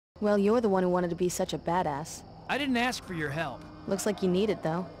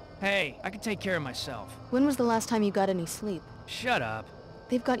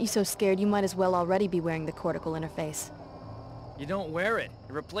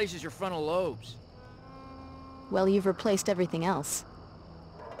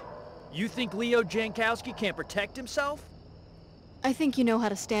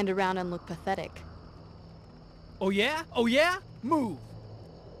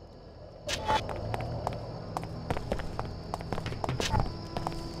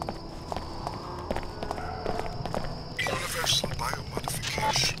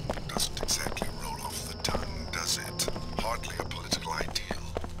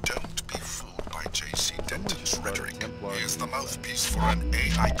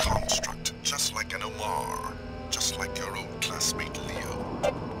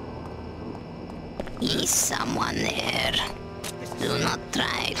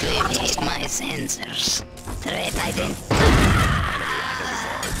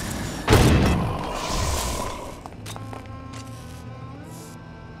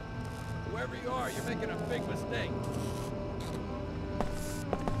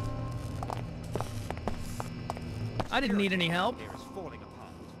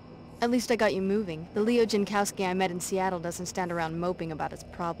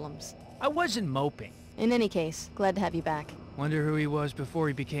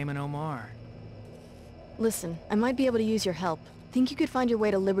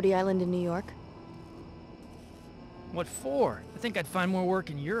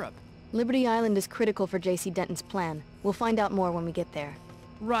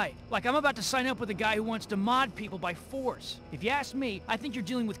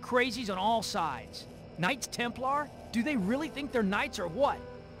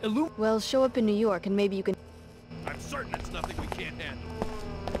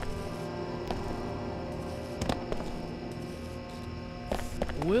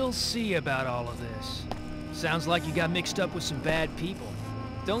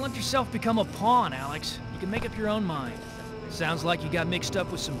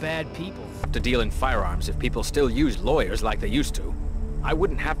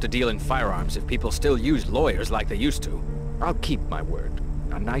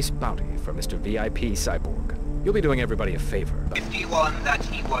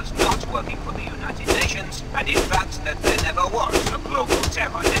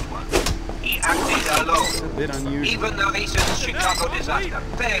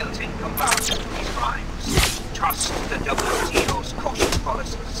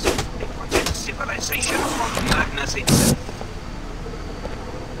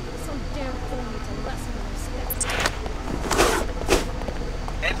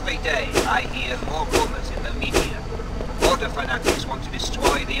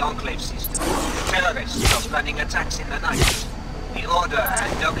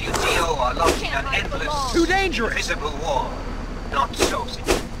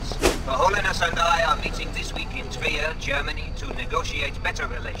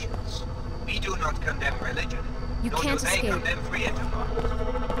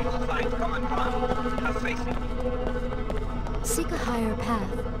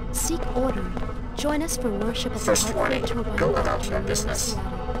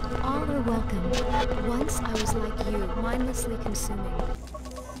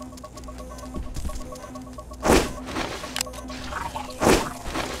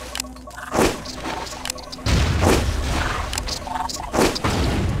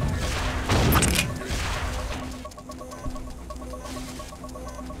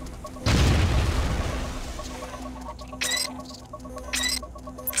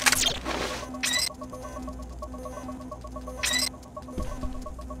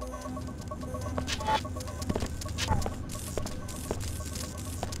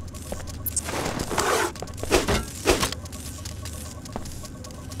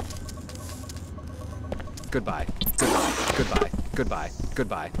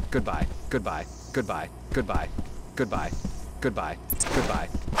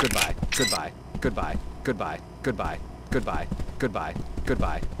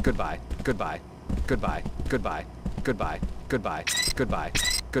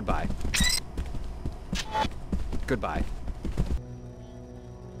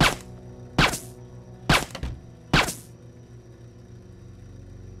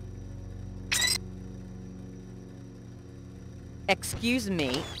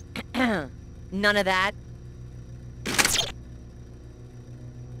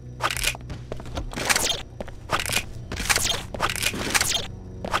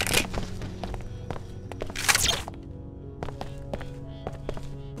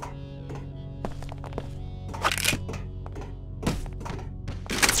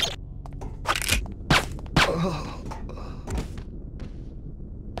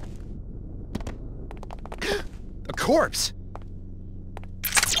corpse!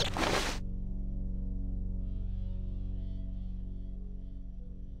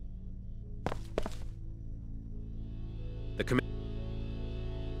 The command.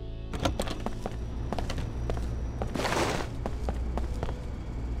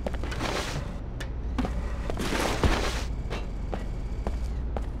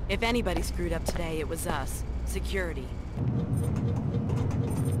 If anybody screwed up today, it was us. Security.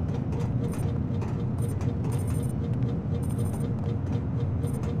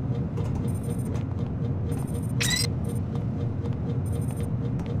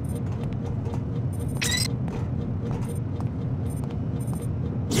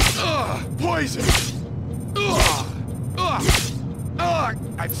 Poison!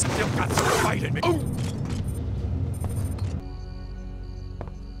 I've still got some fight in me. Oh.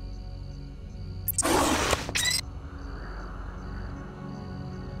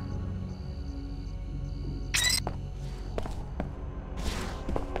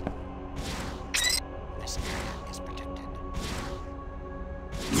 This area is protected.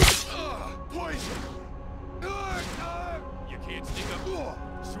 Poison! You can't sneak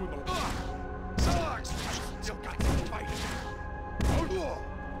up. Soon the... I've still got some fight in me.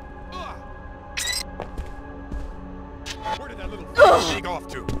 Where did that little take off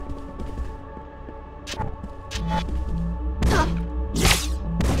to?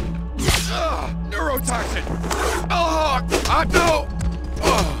 Neurotoxin! No!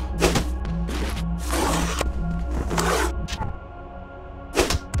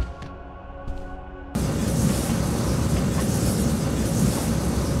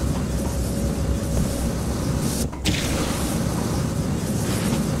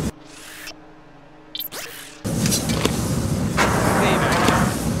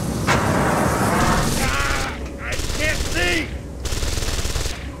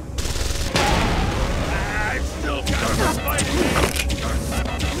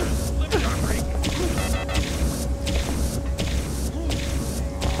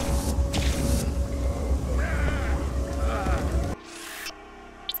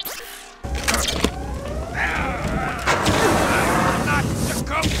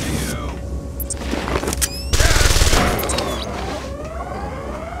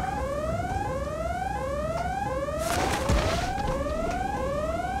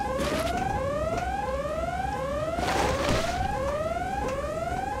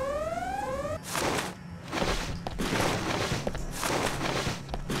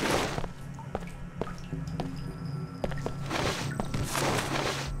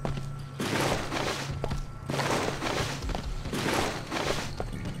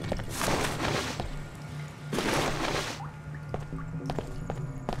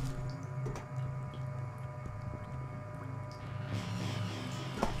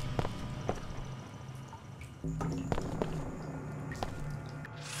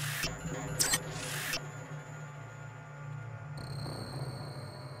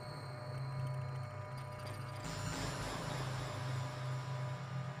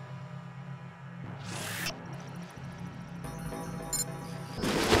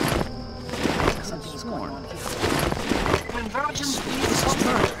 Convergence is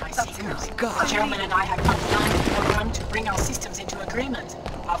murder, I see. The chairman and I have outlined a program to bring our systems into agreement.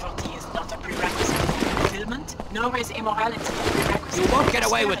 Poverty is not a prerequisite for fulfillment, nor is immorality a prerequisite. You won't get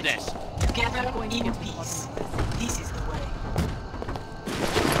away with this. Together in peace. This is the way.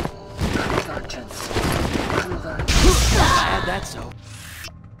 Convergence. Add that so.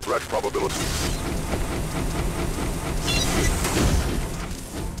 Threat probability.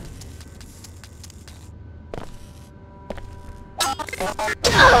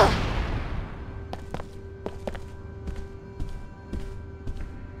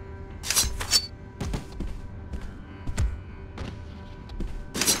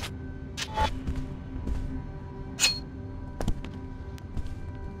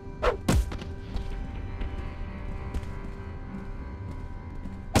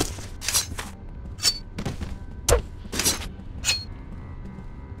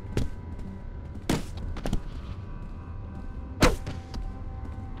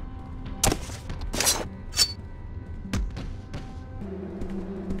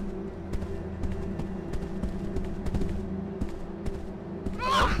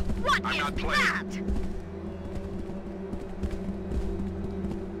 What is that?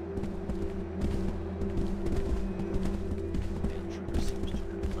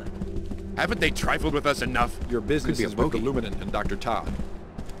 Haven't they trifled with us enough? Your business is with the Luminant and Dr. Todd.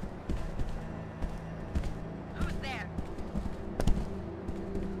 Who's there?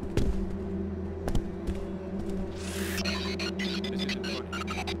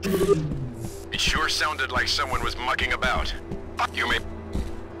 It sure sounded like someone was mucking about. You may...